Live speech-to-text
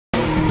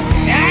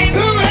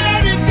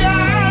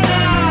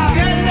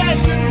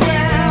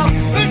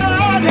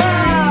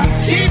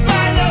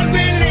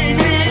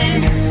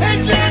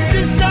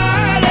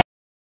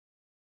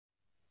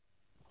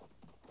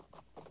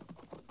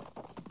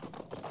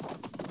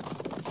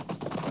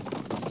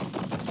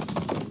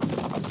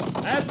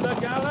At the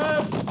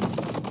gallop!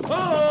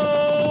 Ho!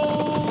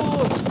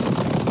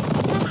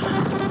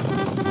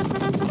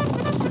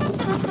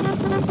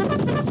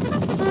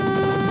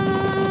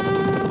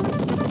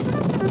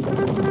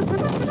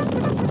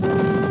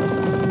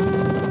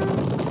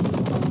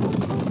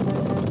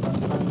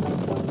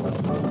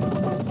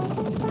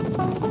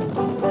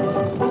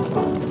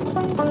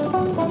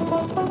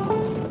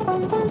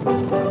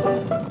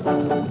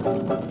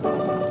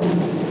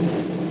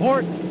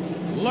 Fort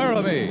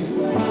Laramie.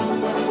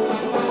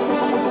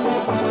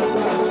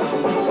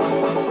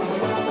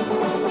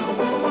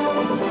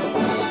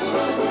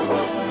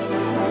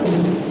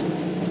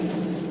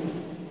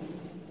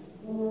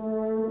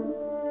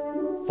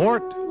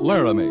 Fort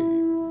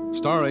Laramie,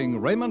 starring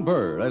Raymond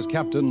Burr as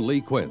Captain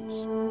Lee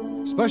Quince.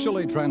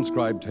 Specially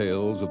transcribed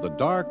tales of the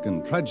dark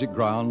and tragic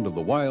ground of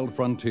the wild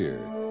frontier,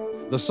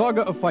 the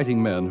saga of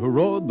fighting men who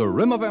rode the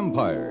rim of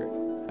empire,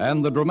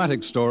 and the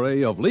dramatic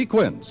story of Lee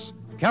Quince,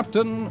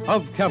 Captain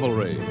of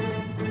Cavalry.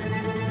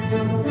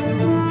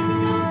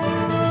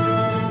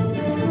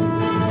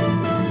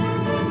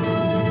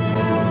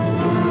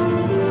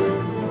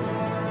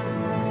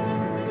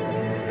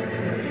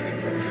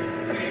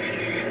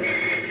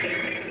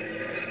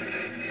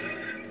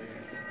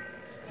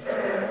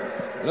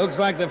 Looks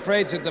like the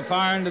freight's at the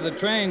far end of the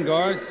train,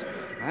 Gorse.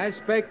 I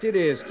expect it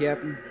is,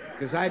 Captain,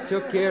 because I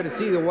took care to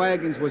see the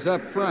wagons was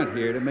up front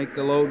here to make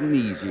the loading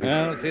easier.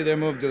 Well, see, they're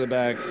moved to the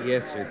back.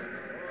 Yes, sir.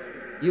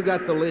 You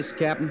got the list,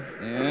 Captain?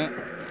 Yeah.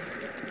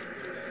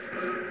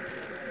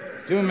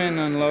 2 men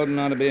unloading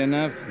ought to be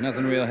enough.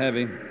 Nothing real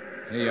heavy.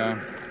 Here you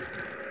are.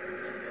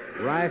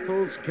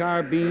 Rifles,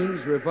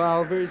 carbines,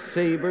 revolvers,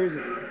 sabers.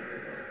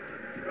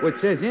 Well, it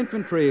says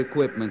infantry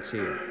equipment's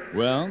here.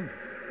 Well?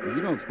 You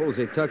don't suppose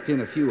they tucked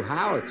in a few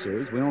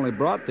howitzers? We only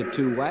brought the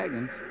 2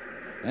 wagons.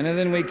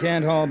 Anything we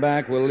can't haul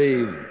back, we'll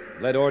leave.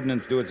 Let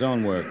ordnance do its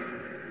own work.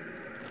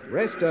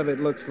 Rest of it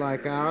looks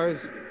like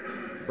ours.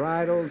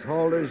 Bridles,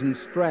 halters, and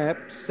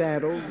straps,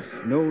 saddles,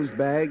 nose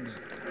bags.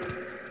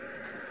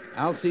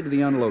 I'll see to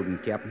the unloading,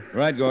 Captain.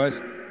 Right,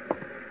 Gorse.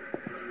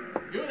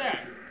 You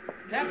there,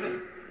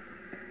 Captain.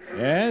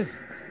 Yes?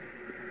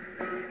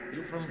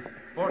 You from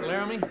Fort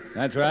Laramie?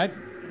 That's right.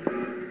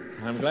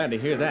 I'm glad to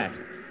hear that.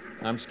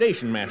 I'm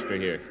station master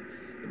here.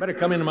 You better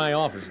come into my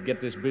office and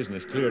get this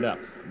business cleared up.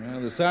 Well,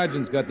 the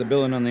sergeant's got the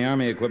billing on the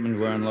Army equipment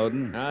we're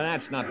unloading. Now,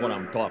 that's not what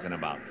I'm talking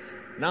about.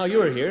 Now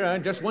you're here, I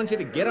just want you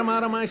to get 'em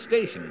out of my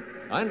station.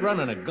 I'm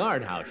running a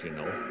guardhouse, you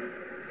know.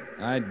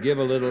 I'd give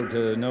a little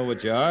to know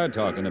what you are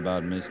talking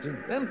about,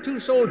 mister. Them 2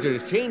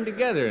 soldiers chained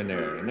together in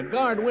there, and the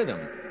guard with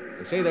them.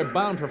 They say they're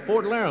bound for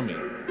Fort Laramie.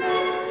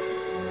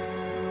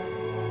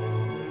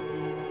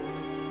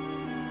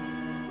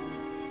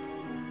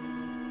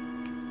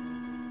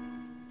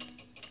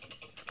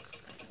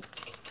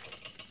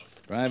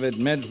 Private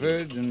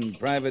Medford and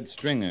Private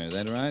Stringer,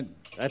 that right?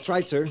 That's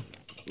right, sir.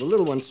 The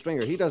little one's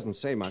Stringer. He doesn't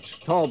say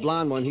much. Tall,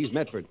 blond one, he's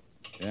Medford.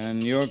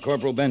 And you're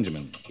Corporal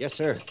Benjamin. Yes,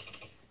 sir.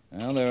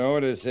 Well, their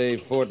orders say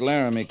Fort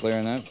Laramie clear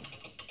enough.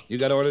 You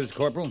got orders,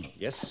 Corporal?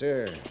 Yes,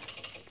 sir.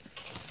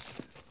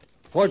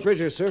 Fort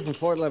Bridger, sir, from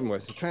Fort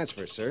Leavenworth. A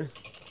transfer, sir.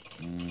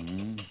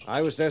 Mm-hmm.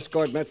 I was to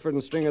escort Medford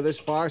and Stringer this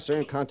far, sir,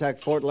 and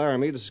contact Fort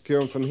Laramie to secure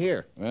them from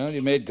here. Well,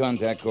 you made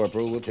contact,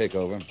 Corporal. We'll take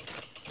over.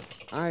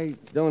 I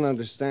don't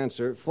understand,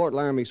 sir. Fort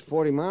Laramie's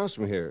 40 miles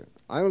from here.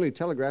 I only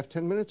telegraphed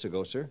 10 minutes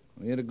ago, sir.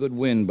 We had a good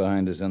wind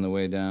behind us on the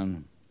way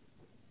down.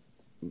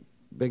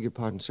 Beg your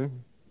pardon, sir?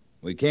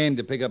 We came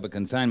to pick up a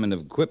consignment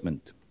of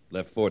equipment.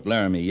 Left Fort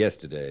Laramie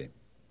yesterday.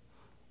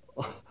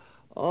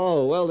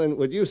 Oh, well, then,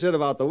 what you said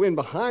about the wind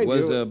behind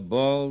Was you... a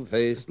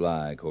bald-faced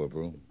lie,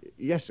 Corporal.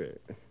 Yes, sir.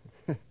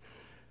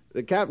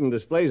 The captain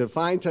displays a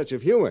fine touch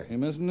of humor. You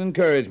mustn't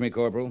encourage me,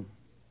 Corporal.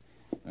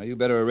 Now, you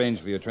better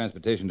arrange for your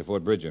transportation to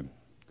Fort Bridger.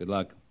 Good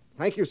luck.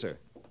 Thank you, sir.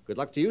 Good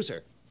luck to you,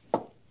 sir.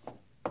 All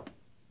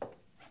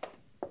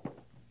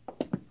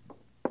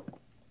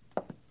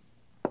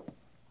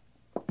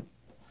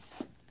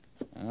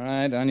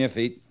right, on your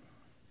feet.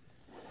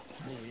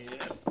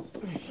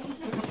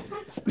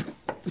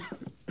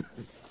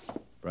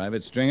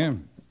 Private Stringer?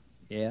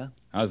 Yeah,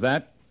 How's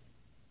that?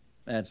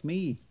 that's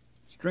me,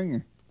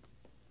 Stringer.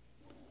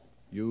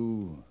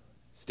 You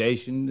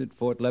stationed at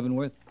Fort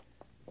Leavenworth?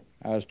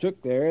 I was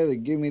took there. They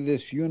give me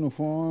this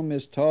uniform,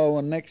 this tall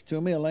one next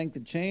to me, a length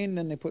of chain,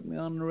 then they put me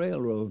on the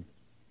railroad.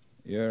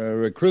 You're a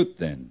recruit,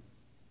 then?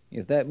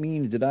 If that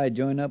means that I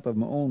join up of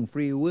my own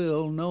free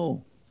will,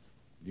 no.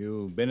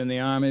 You been in the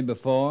Army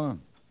before?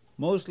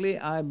 Mostly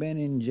I've been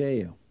in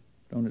jail.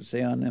 Don't it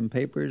say on them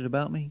papers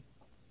about me?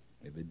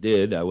 If it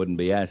did, I wouldn't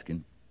be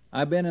asking.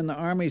 I've been in the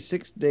Army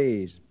 6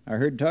 days. I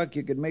heard talk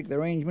you could make the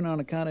arrangement on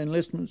account of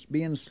enlistments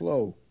being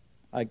slow.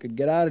 I could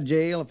get out of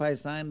jail if I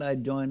signed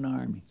I'd join the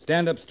Army.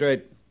 Stand up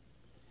straight.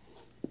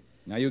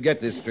 Now, you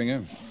get this,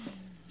 Stringer.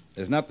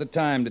 There's not the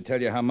time to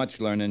tell you how much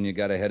learning you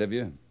got ahead of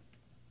you.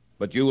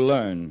 But you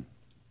learn,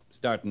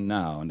 starting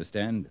now,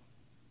 understand?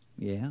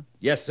 Yeah?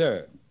 Yes,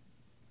 sir.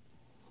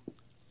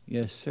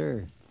 Yes,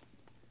 sir.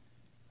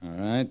 All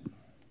right.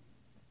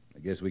 I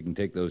guess we can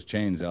take those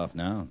chains off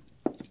now.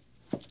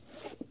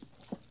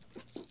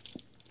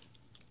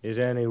 Is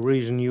there any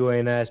reason you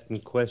ain't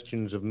asking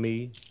questions of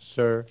me,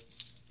 sir?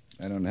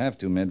 I don't have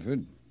to,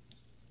 Medford.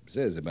 It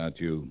says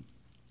about you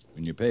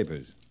in your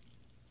papers.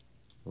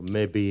 Well,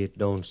 maybe it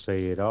don't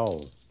say it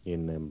all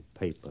in them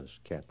papers,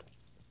 Captain.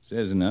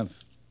 Says enough.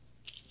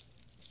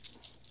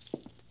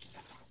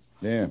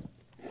 There.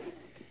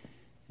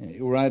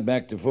 You ride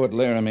back to Fort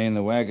Laramie in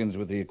the wagons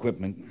with the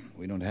equipment.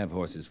 We don't have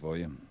horses for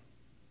you.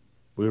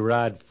 We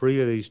ride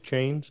free of these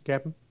chains,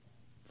 Captain?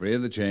 Free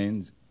of the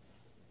chains.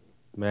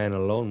 Man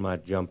alone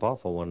might jump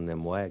off of one of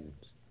them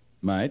wagons.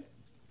 Might.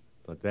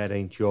 But that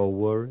ain't your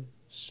worry,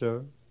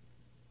 sir?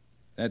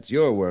 That's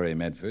your worry,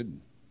 Medford.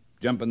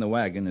 Jumping the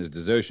wagon is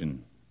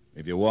desertion.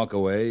 If you walk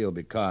away, you'll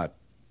be caught.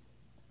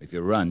 If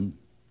you run,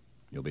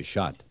 you'll be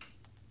shot.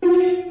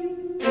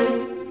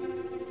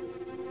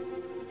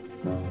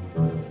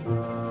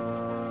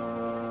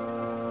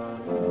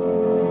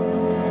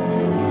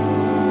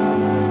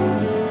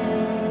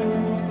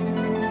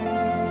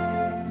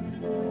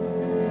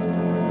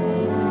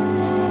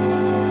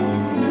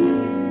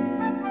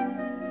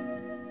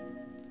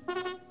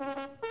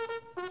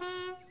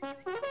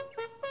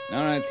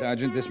 All right,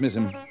 Sergeant, dismiss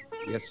him.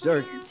 Yes,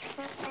 sir.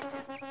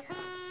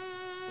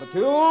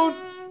 Platoon!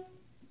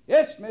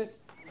 Yes, miss.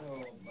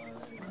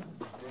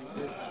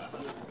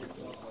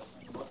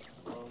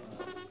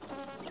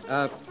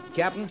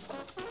 Captain,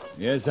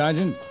 Yes,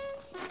 Sergeant?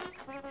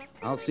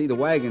 I'll see the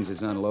wagons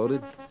is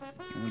unloaded.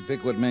 Well,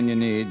 pick what men you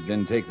need,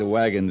 then take the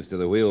wagons to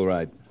the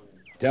wheelwright.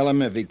 Tell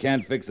him if he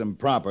can't fix them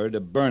proper, to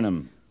burn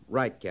them.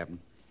 Right, Captain.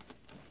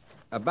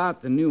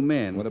 About the new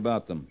men. What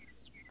about them?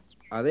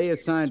 Are they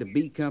assigned to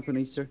B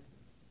Company, sir?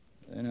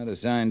 They're not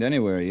assigned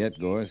anywhere yet,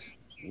 Gorse.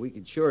 We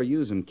could sure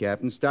use them,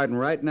 Captain, starting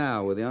right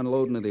now with the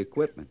unloading of the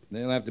equipment.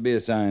 They'll have to be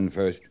assigned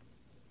first.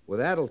 Well,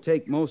 that'll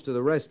take most of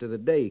the rest of the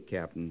day,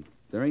 Captain.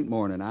 There ain't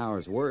more than an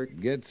hour's work.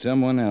 Get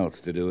someone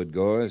else to do it,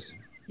 Gorse.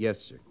 Yes,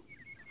 sir.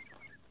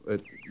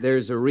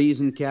 There's a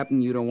reason,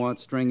 Captain, you don't want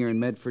Stringer and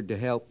Medford to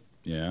help?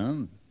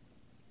 Yeah?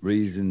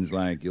 Reasons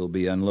like you'll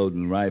be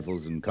unloading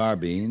rifles and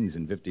carbines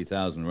and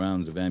 50,000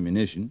 rounds of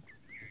ammunition.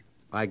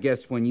 I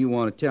guess when you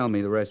want to tell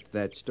me the rest of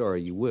that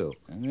story, you will.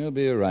 And there'll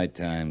be a right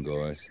time,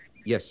 Gorse.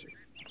 Yes, sir.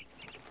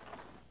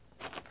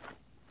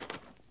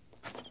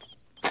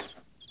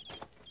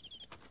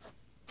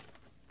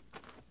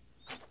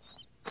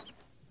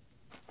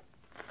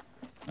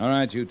 All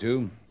right, you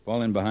two.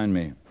 Fall in behind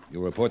me.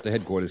 You'll report to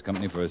headquarters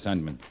company for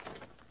assignment.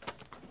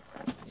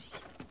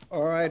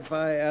 All right if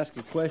I ask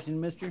a question,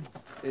 mister?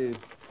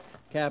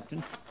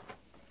 Captain?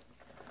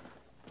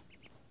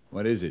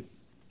 What is it?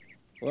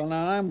 Well,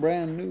 now, I'm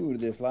brand new to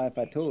this life.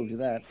 I told you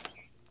that.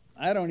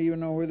 I don't even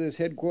know where this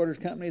headquarters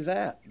company's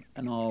at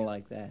and all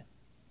like that.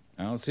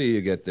 I'll see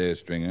you get there,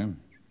 Stringer.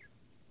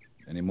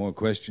 Any more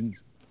questions?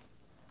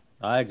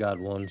 I got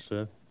one,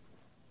 sir.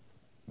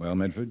 Well,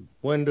 Medford?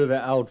 When do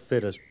the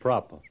outfit us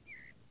proper?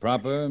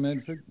 Proper,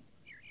 Medford?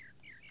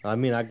 I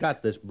mean, I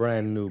got this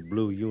brand new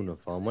blue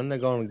uniform. When they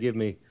gonna give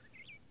me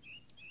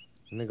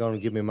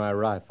my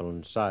rifle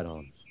and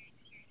sidearms?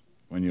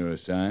 When you're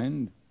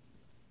assigned?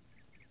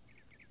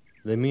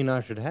 They mean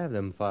I should have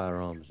them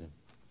firearms then.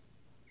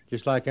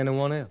 Just like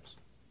anyone else.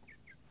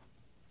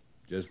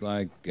 Just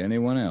like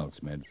anyone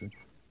else, Medford.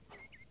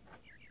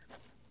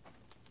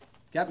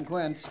 Captain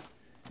Quince,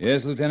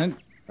 Yes, Lieutenant?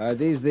 are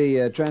these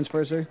the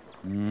transfers, sir?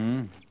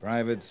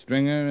 Private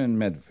Stringer and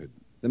Medford.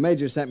 The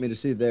major sent me to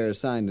see if they're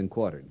assigned and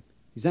quartered.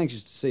 He's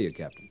anxious to see you,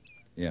 Captain.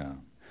 Yeah.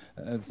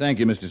 Thank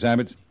you, Mr.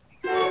 Sabbats.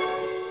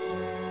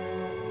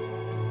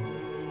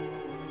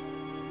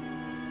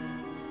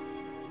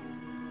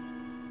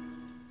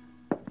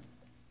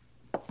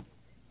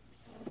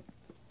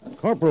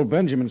 Corporal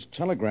Benjamin's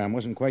telegram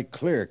wasn't quite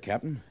clear,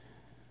 Captain.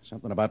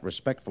 Something about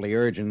respectfully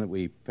urging that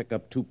we pick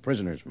up 2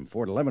 prisoners from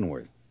Fort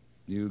Leavenworth.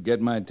 You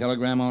get my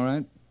telegram all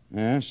right?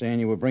 Yeah, saying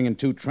you were bringing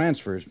 2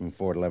 transfers from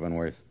Fort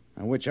Leavenworth.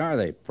 Now, which are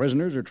they,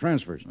 prisoners or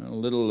transfers? A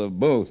little of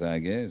both, I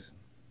guess.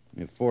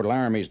 If Fort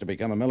Laramie's to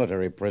become a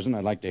military prison,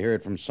 I'd like to hear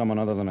it from someone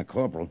other than a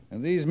corporal. Now,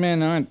 these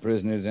men aren't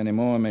prisoners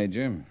anymore,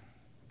 Major.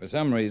 For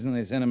some reason,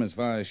 they sent them as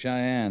far as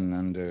Cheyenne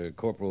under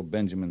Corporal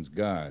Benjamin's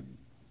guard.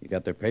 You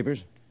got their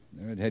papers?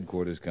 They're at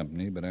headquarters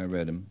company, but I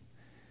read them.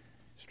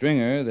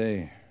 Stringer,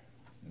 they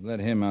let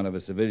him out of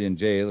a civilian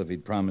jail if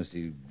he'd promised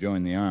he'd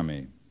join the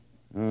Army.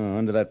 Oh,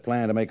 under that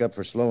plan to make up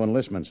for slow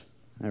enlistments.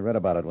 I read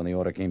about it when the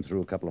order came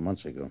through a couple of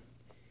months ago.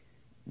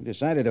 We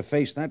decided to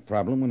face that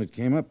problem when it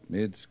came up.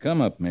 It's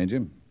come up,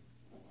 Major.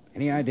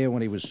 Any idea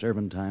what he was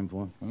serving time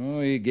for? Oh,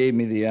 he gave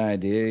me the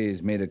idea.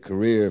 He's made a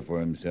career for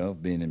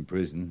himself being in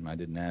prison. I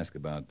didn't ask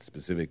about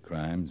specific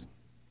crimes.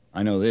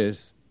 I know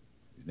this.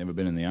 He's never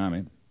been in the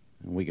Army.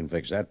 We can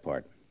fix that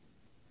part.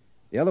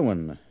 The other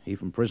one, he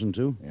from prison,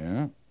 too?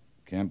 Yeah.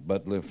 Camp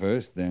Butler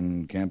first,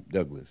 then Camp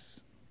Douglas.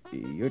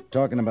 You're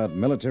talking about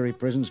military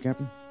prisons,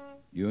 Captain?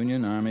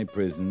 Union Army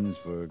prisons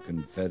for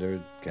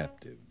Confederate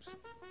captives.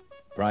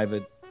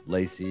 Private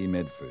Lacey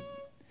Medford.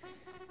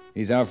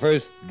 He's our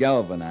first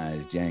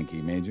galvanized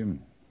Yankee, Major.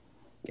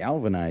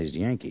 Galvanized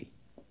Yankee?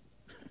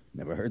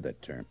 Never heard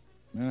that term.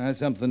 Well, it has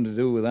something to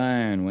do with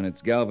iron. When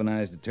it's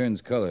galvanized, it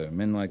turns color.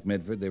 Men like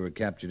Medford, they were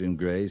captured in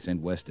gray,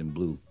 sent west in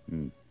blue.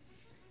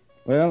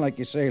 Well, like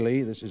you say,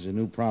 Lee, this is a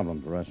new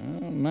problem for us.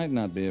 Well, it might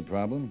not be a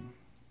problem.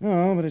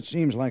 No, but it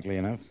seems likely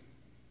enough.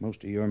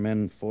 Most of your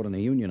men fought in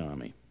the Union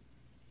Army.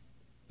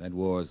 That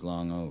war's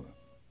long over.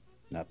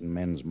 Not in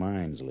men's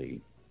minds,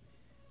 Lee.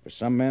 For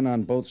some men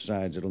on both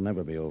sides, it'll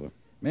never be over.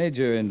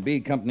 Major, in B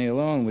Company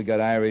alone, we got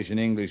Irish and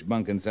English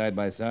bunking side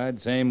by side.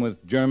 Same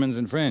with Germans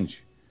and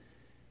French.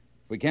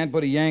 If we can't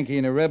put a Yankee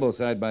and a rebel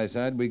side by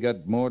side, we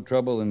got more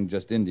trouble than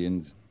just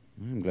Indians.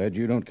 I'm glad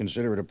you don't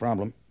consider it a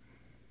problem.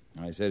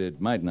 I said it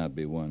might not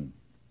be one.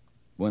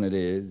 When it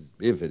is,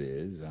 if it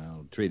is,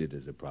 I'll treat it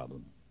as a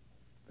problem.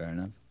 Fair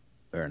enough?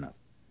 Fair enough.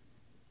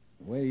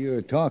 The way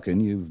you're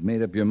talking, you've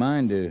made up your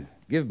mind to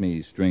give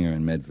me Stringer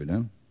and Medford,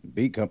 huh?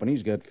 B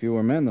Company's got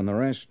fewer men than the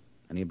rest.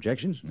 Any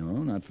objections? No,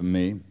 not from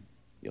me.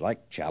 You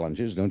like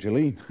challenges, don't you,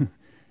 Lee?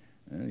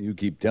 You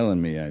keep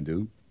telling me I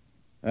do.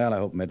 Well, I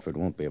hope Medford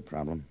won't be a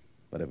problem.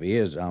 But if he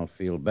is, I'll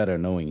feel better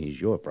knowing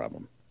he's your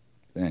problem.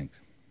 Thanks.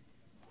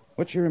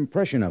 What's your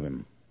impression of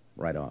him,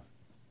 right off?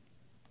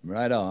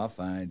 Right off,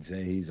 I'd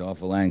say he's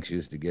awful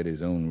anxious to get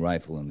his own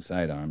rifle and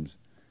sidearms.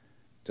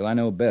 Till I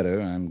know better,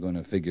 I'm going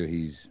to figure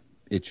he's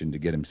itching to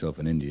get himself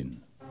an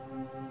Indian.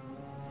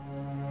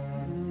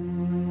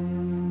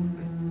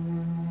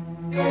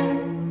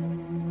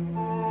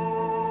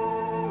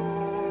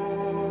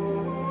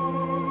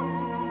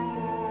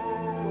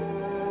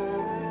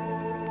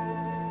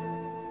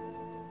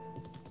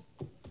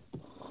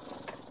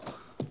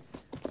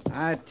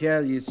 I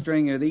tell you,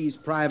 Stringer, these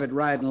private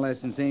riding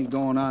lessons ain't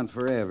going on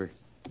forever.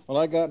 Well,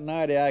 I got an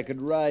idea I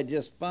could ride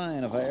just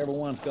fine if I ever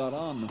once got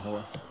on the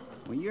horse.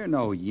 Well, you're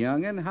no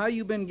young'un. How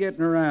you been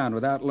getting around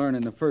without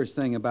learning the first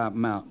thing about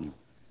mounting?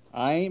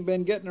 I ain't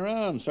been getting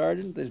around,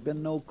 Sergeant. There's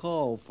been no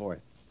call for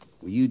it.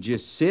 Will you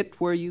just sit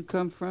where you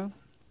come from?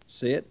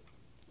 Sit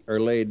or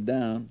laid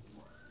down.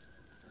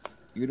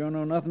 You don't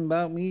know nothing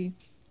about me?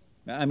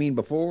 I mean,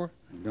 before?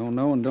 Don't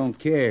know and don't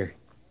care.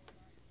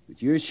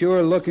 But you're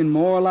sure looking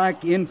more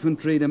like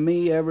infantry to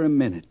me every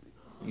minute.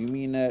 You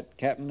mean that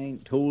captain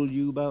ain't told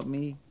you about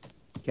me?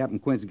 Captain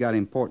Quint's got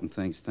important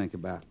things to think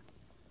about.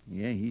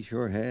 Yeah, he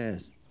sure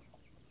has.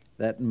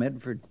 That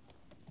Medford.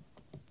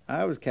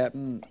 I was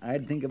captain,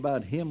 I'd think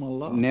about him a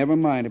lot. Never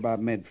mind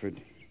about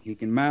Medford. He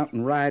can mount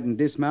and ride and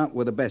dismount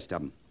with the best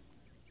of them.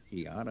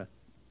 He oughta.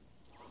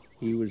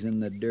 He was in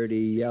the dirty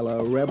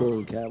yellow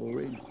rebel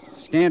cavalry.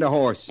 Stand a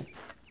horse.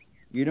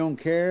 You don't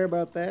care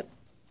about that?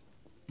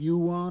 You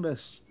want a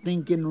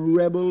stinking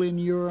rebel in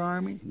your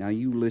army? Now,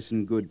 you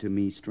listen good to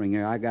me,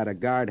 Stringer. I got a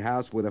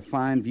guardhouse with a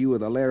fine view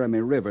of the Laramie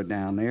River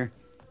down there.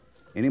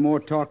 Any more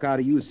talk out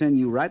of you will send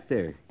you right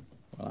there.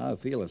 Well, I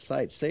feel a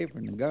sight safer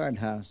in the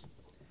guardhouse.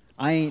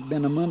 I ain't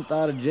been a month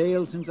out of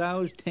jail since I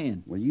was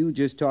 10. Well, you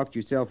just talked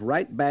yourself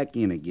right back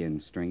in again,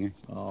 Stringer.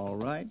 All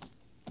right.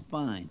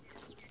 Fine.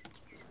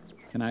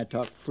 Can I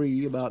talk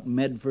free about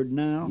Medford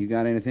now? You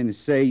got anything to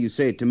say, you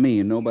say it to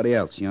me and nobody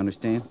else, you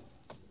understand?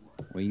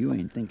 Well, you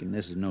ain't thinking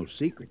this is no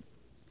secret.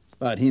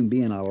 About him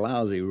being a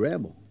lousy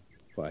rebel.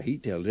 Why, he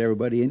tells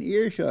everybody in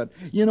earshot.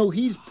 You know,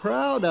 he's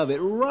proud of it,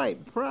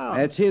 right proud.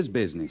 That's his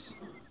business.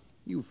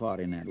 You fought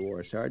in that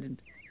war,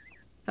 Sergeant.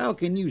 How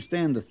can you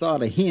stand the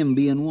thought of him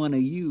being one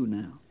of you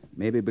now?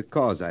 Maybe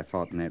because I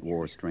fought in that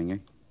war, Stringer.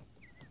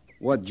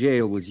 What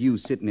jail was you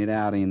sitting it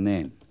out in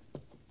then?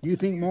 You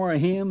think more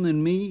of him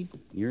than me?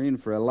 You're in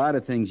for a lot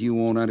of things you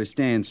won't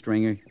understand,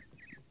 Stringer.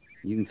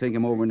 You can think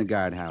 'em over in the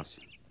guardhouse.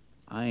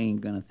 I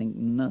ain't gonna think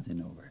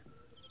nothing over.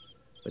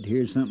 But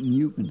here's something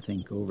you can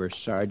think over,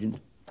 Sergeant.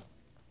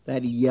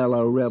 That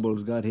yellow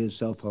rebel's got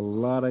himself a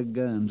lot of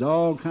guns,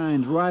 all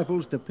kinds,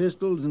 rifles to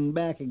pistols and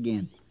back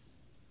again.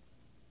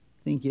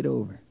 Think it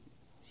over.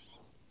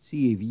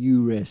 See if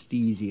you rest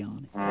easy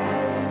on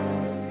it.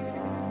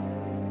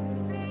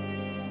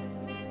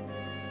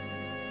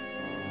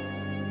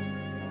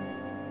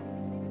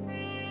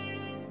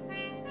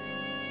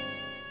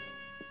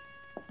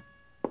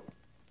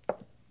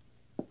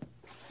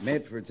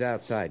 Medford's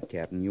outside,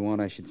 Captain. You want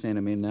I should send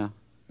him in now?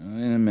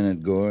 In a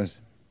minute, Gorse.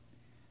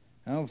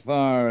 How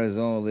far has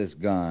all this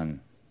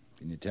gone?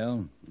 Can you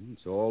tell?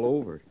 It's all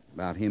over.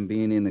 About him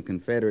being in the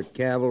Confederate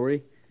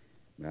cavalry,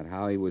 about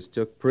how he was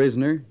took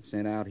prisoner,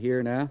 sent out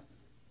here now.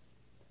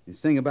 This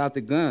thing about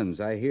the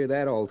guns, I hear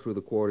that all through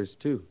the quarters,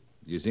 too.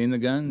 You seen the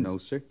guns? No,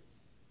 sir.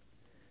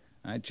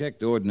 I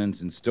checked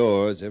ordnance and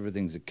stores.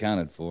 Everything's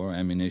accounted for.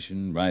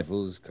 Ammunition,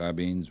 rifles,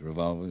 carbines,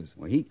 revolvers.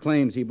 Well, he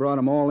claims he brought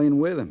 'em all in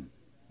with him.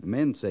 The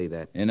men say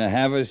that. In a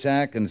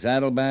haversack and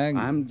saddlebag?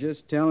 I'm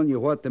just telling you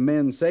what the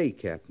men say,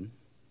 Captain.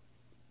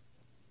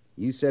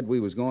 You said we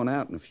was going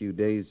out in a few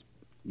days.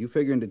 You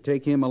figuring to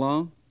take him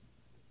along?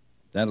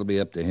 That'll be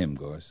up to him,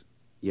 Gorse.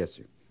 Yes,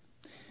 sir.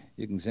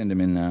 You can send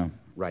him in now.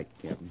 Right,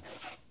 Captain.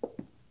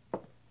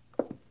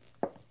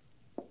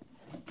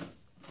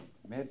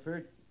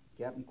 Medford,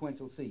 Captain Quince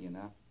will see you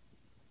now.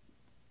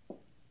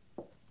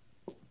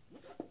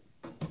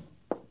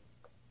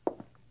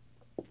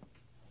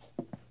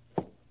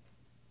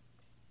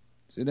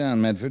 Sit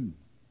down, Medford.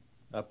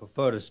 I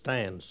prefer to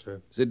stand,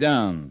 sir. Sit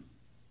down.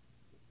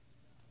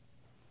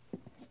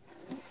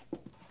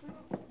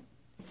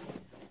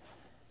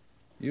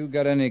 You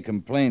got any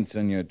complaints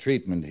on your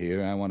treatment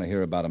here? I want to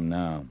hear about them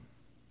now.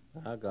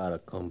 I got a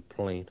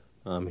complaint.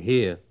 I'm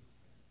here.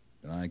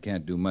 I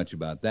can't do much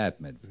about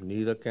that, Medford.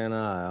 Neither can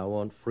I. I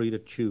want free to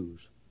choose.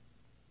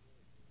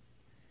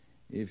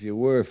 If you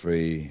were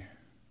free,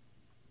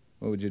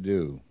 what would you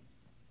do?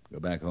 Go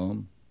back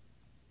home?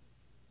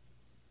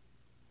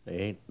 There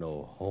ain't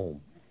no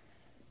home.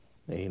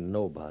 There ain't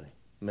nobody.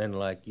 Men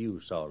like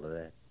you saw to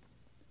that.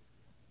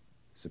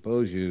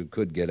 Suppose you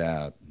could get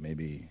out,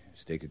 maybe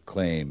stake a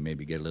claim,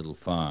 maybe get a little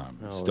farm,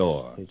 No,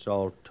 store. It's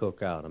all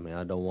took out of me.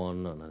 I don't want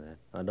none of that.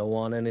 I don't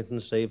want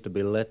anything save to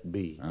be let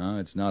be. Oh,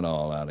 it's not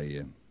all out of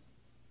you.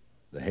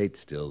 The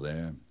hate's still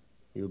there.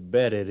 You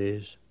bet it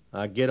is.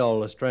 I get all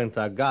the strength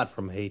I got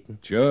from hating.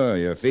 Sure,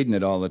 you're feeding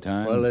it all the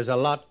time. Well, there's a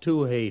lot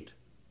to hate.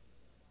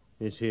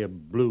 This here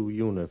blue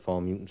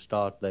uniform, you can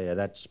start there.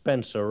 That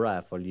Spencer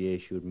rifle you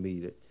issued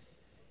me.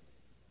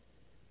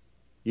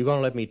 You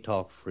gonna let me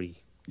talk free?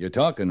 You're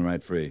talking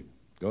right free.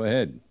 Go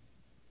ahead.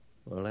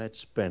 Well, that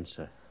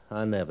Spencer.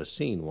 I never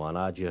seen one.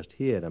 I just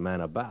heard a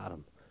man about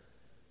him.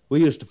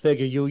 We used to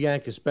figure you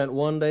Yankees spent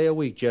one day a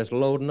week just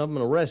loading them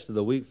and the rest of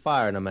the week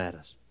firing them at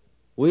us.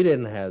 We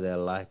didn't have their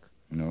like.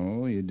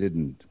 No, you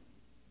didn't.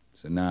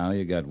 So now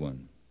you got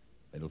one.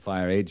 It'll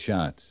fire 8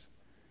 shots.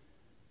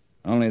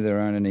 Only there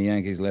aren't any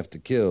Yankees left to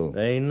kill.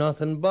 They ain't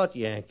nothing but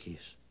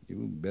Yankees.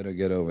 You better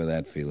get over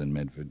that feeling,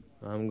 Medford.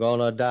 I'm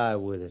gonna die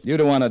with it. You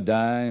don't want to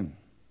die.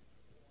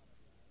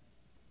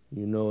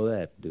 You know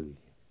that, do you?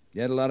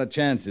 You had a lot of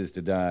chances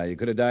to die. You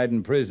could have died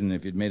in prison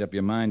if you'd made up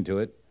your mind to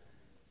it.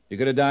 You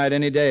could have died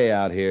any day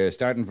out here,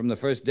 starting from the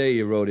first day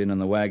you rode in on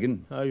the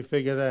wagon. How you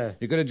figure that?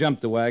 You could have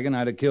jumped the wagon.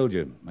 I'd have killed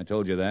you. I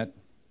told you that.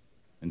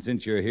 And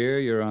since you're here,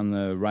 you're on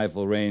the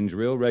rifle range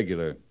real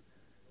regular.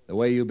 The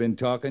way you've been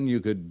talking, you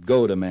could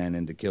goad a man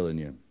into killing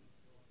you.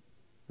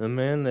 The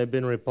men, they've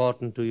been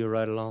reporting to you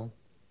right along?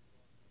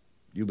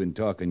 You've been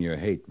talking your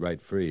hate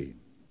right free.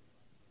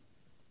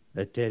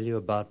 They tell you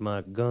about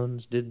my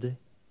guns, did they?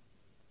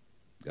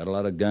 Got a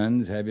lot of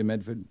guns, have you,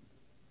 Medford?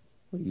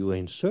 Well, you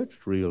ain't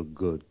searched real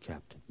good,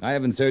 Captain. I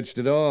haven't searched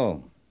at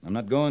all. I'm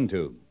not going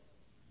to.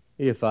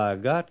 If I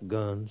got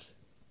guns,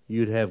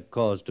 you'd have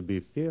cause to be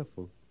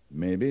fearful.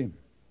 Maybe.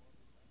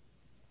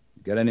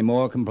 Got any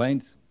more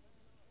complaints?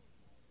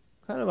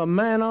 What kind of a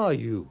man are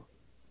you?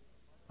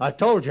 I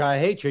told you I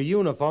hate your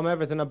uniform,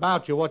 everything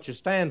about you, what you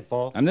stand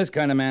for. I'm this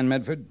kind of man,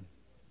 Medford.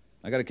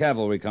 I got a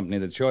cavalry company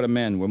that's short of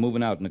men. We're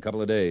moving out in a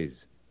couple of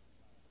days.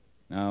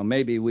 Now,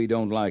 maybe we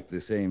don't like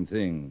the same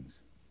things,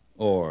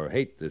 or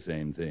hate the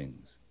same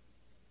things.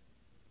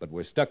 But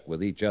we're stuck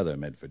with each other,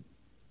 Medford.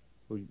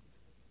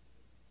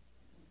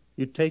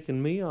 You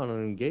taking me on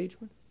an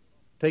engagement?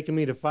 Taking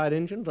me to fight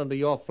Indians under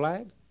your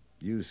flag?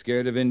 You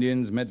scared of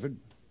Indians, Medford?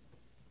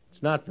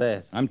 It's not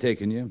that. I'm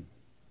taking you.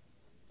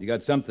 You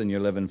got something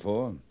you're living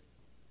for.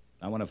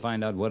 I want to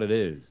find out what it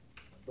is.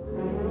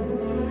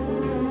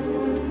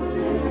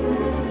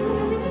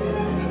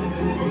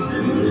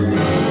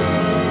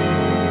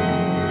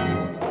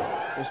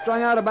 We're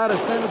strung out about as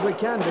thin as we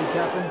can be,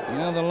 Captain. You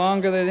know, the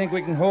longer they think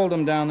we can hold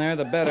them down there,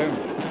 the better.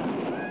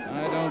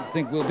 I don't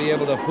think we'll be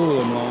able to fool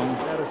them long.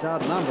 Got us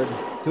outnumbered.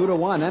 2 to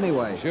 1,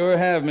 anyway. Sure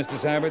have, Mr.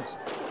 Syberts.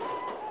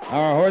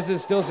 Our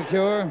horses still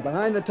secure?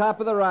 Behind the top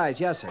of the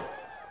rise, yes, sir.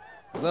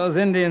 If those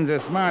Indians are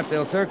smart,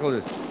 they'll circle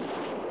us.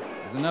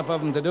 There's enough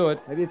of them to do it.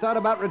 Have you thought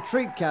about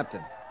retreat,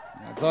 Captain?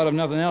 I've thought of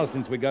nothing else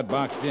since we got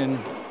boxed in.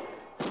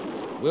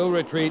 We'll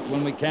retreat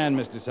when we can,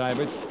 Mr.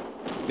 Syberts.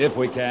 If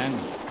we can.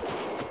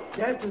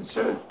 Captain,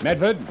 sir.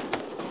 Medford?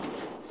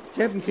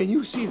 Captain, can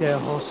you see their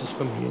horses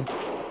from here?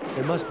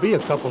 There must be a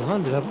couple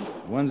hundred of them.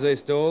 The ones they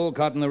stole,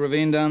 caught in the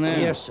ravine down there?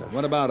 Yes, sir.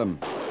 What about them?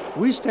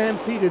 We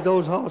stampeded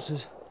those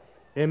horses.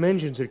 Them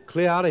engines would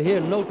clear out of here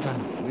in no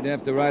time. We'd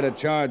have to ride a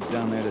charge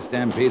down there to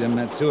stampede them.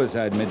 That's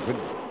suicide, Medford.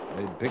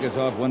 They'd pick us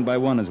off one by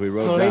one as we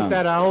rode Well, down. ain't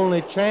that our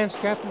only chance,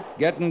 Captain?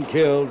 Getting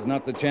killed's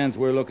not the chance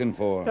we're looking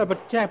for. Yeah,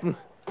 but, Captain,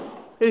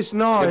 it's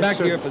noise, Get back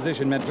sir. to your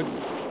position, Medford.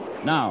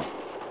 Now.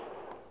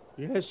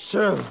 Yes,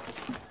 sir.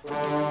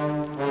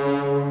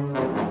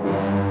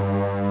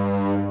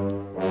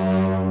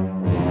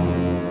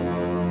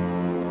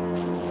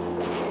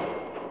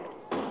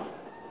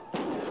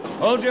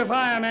 Hold your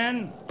fire,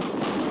 men.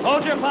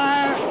 Hold your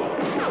fire.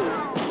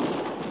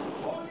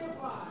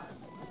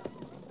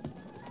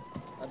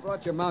 I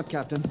brought your mount,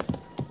 Captain.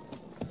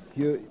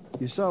 You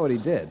saw what he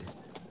did.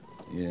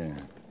 Yeah.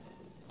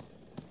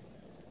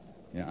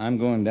 Yeah, I'm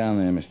going down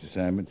there, Mr.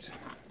 Syberts.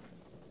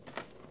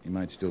 He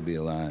might still be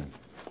alive.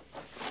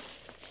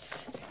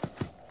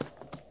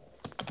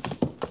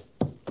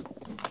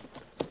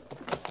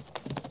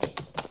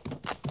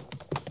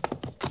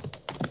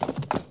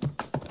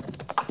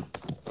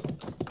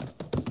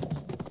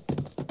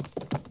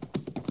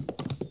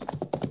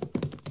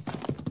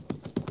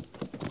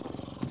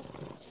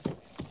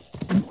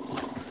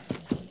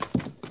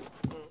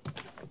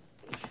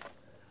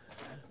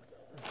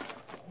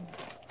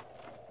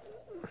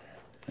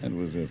 That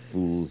was was a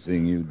fool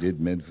thing you did,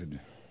 Medford.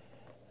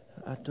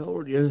 I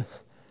told you,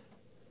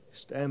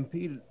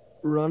 Stampede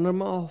run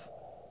them off.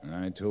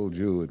 I told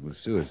you it was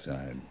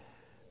suicide.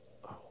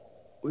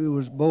 We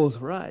was both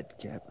right,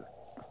 Captain.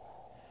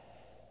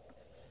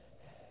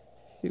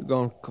 You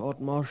gonna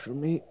court-martial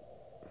me?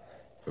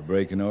 For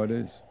breaking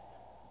orders?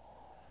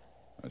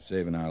 Or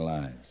saving our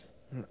lives?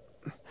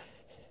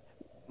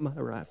 My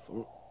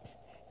rifle.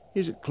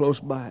 Is it close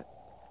by?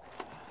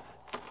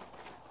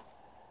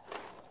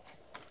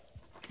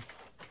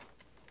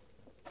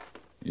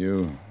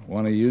 You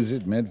want to use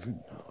it, Medford?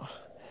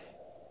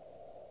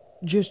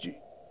 Just you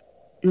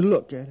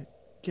look at it,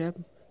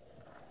 Captain.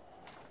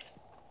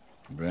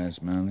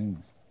 Brass mounted.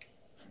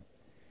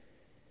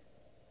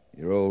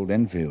 Your old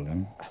Enfield,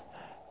 huh?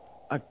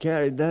 I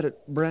carried that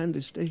at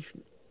Brandy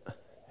Station,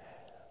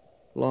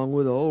 along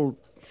with an old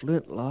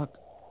flintlock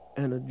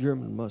and a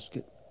German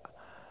musket.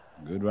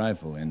 Good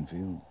rifle,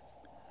 Enfield.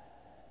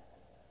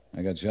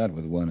 I got shot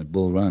with one at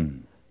Bull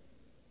Run.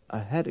 I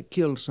had to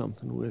kill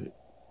something with it,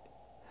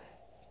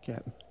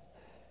 Captain.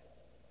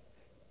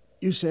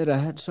 You said I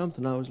had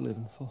something I was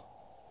living for.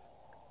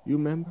 You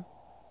remember?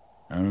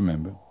 I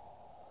remember.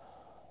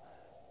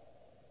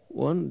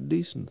 One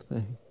decent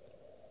thing.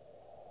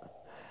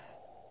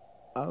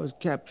 I was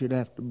captured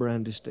after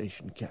Brandy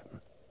Station,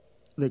 Captain.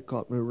 They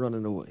caught me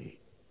running away.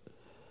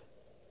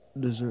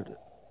 Deserted.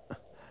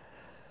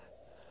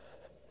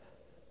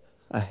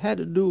 I had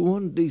to do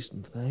one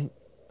decent thing.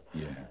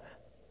 Yeah.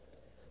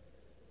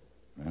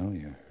 Well,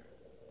 you're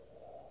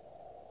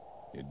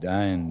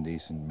dying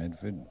decent,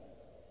 Medford.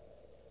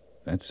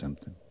 That's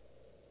something.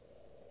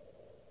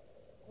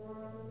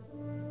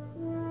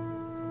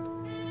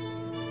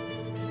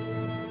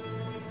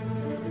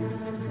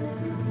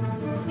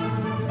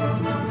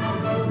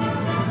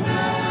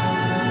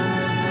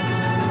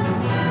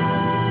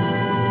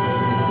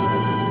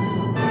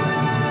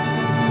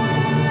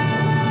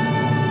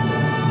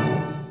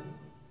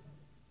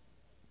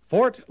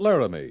 Fort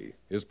Laramie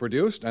is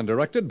produced and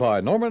directed by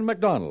Norman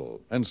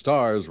Macdonald and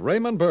stars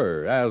Raymond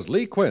Burr as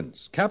Lee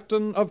Quince,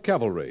 Captain of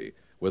Cavalry,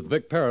 with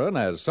Vic Perrin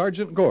as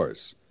Sergeant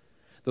Gorse.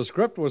 The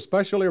script was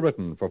specially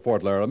written for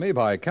Fort Laramie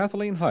by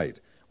Kathleen Height,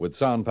 with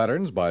sound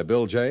patterns by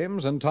Bill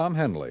James and Tom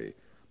Henley.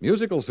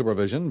 Musical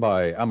supervision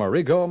by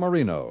Amerigo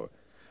Marino.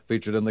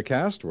 Featured in the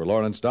cast were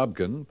Lawrence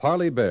Dobkin,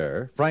 Parley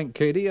Bear, Frank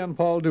Cady, and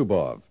Paul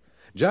Dubov.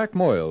 Jack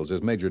Moyles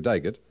is Major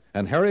Daggett,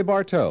 and Harry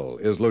Bartell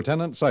is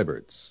Lieutenant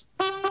Seiberts.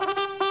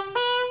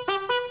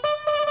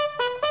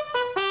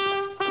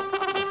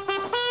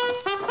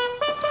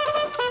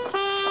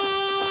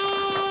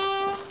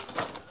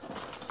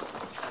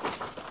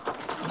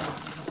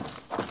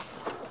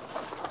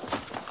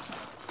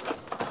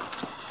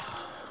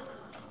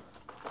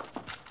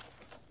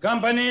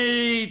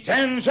 Company,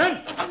 tension!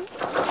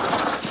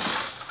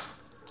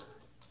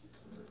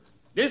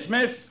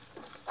 Dismiss.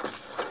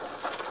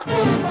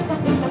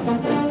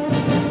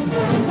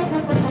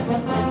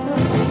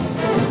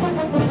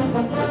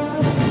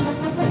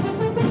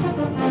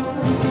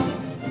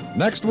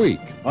 Next week,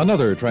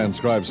 another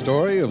transcribed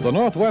story of the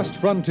Northwest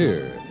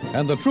frontier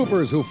and the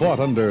troopers who fought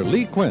under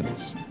Lee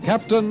Quince,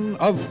 Captain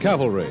of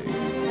Cavalry.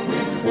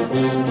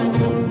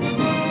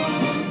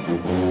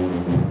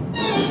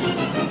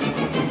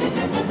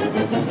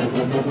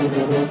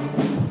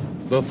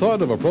 The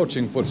thud of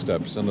approaching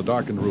footsteps in a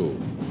darkened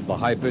room, the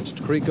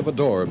high-pitched creak of a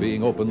door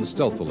being opened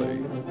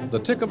stealthily, the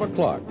tick of a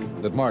clock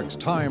that marks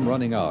time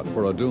running out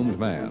for a doomed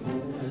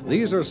man.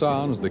 These are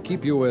sounds that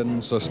keep you in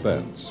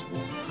suspense.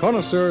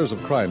 Connoisseurs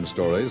of crime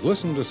stories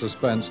listen to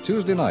Suspense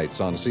Tuesday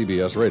nights on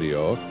CBS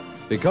Radio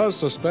because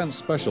Suspense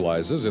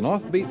specializes in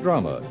offbeat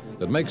drama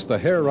that makes the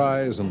hair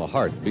rise and the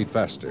heart beat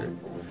faster.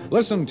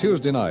 Listen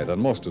Tuesday night on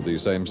most of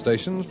these same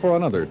stations for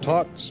another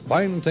taut,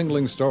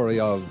 spine-tingling story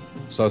of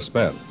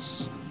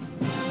suspense.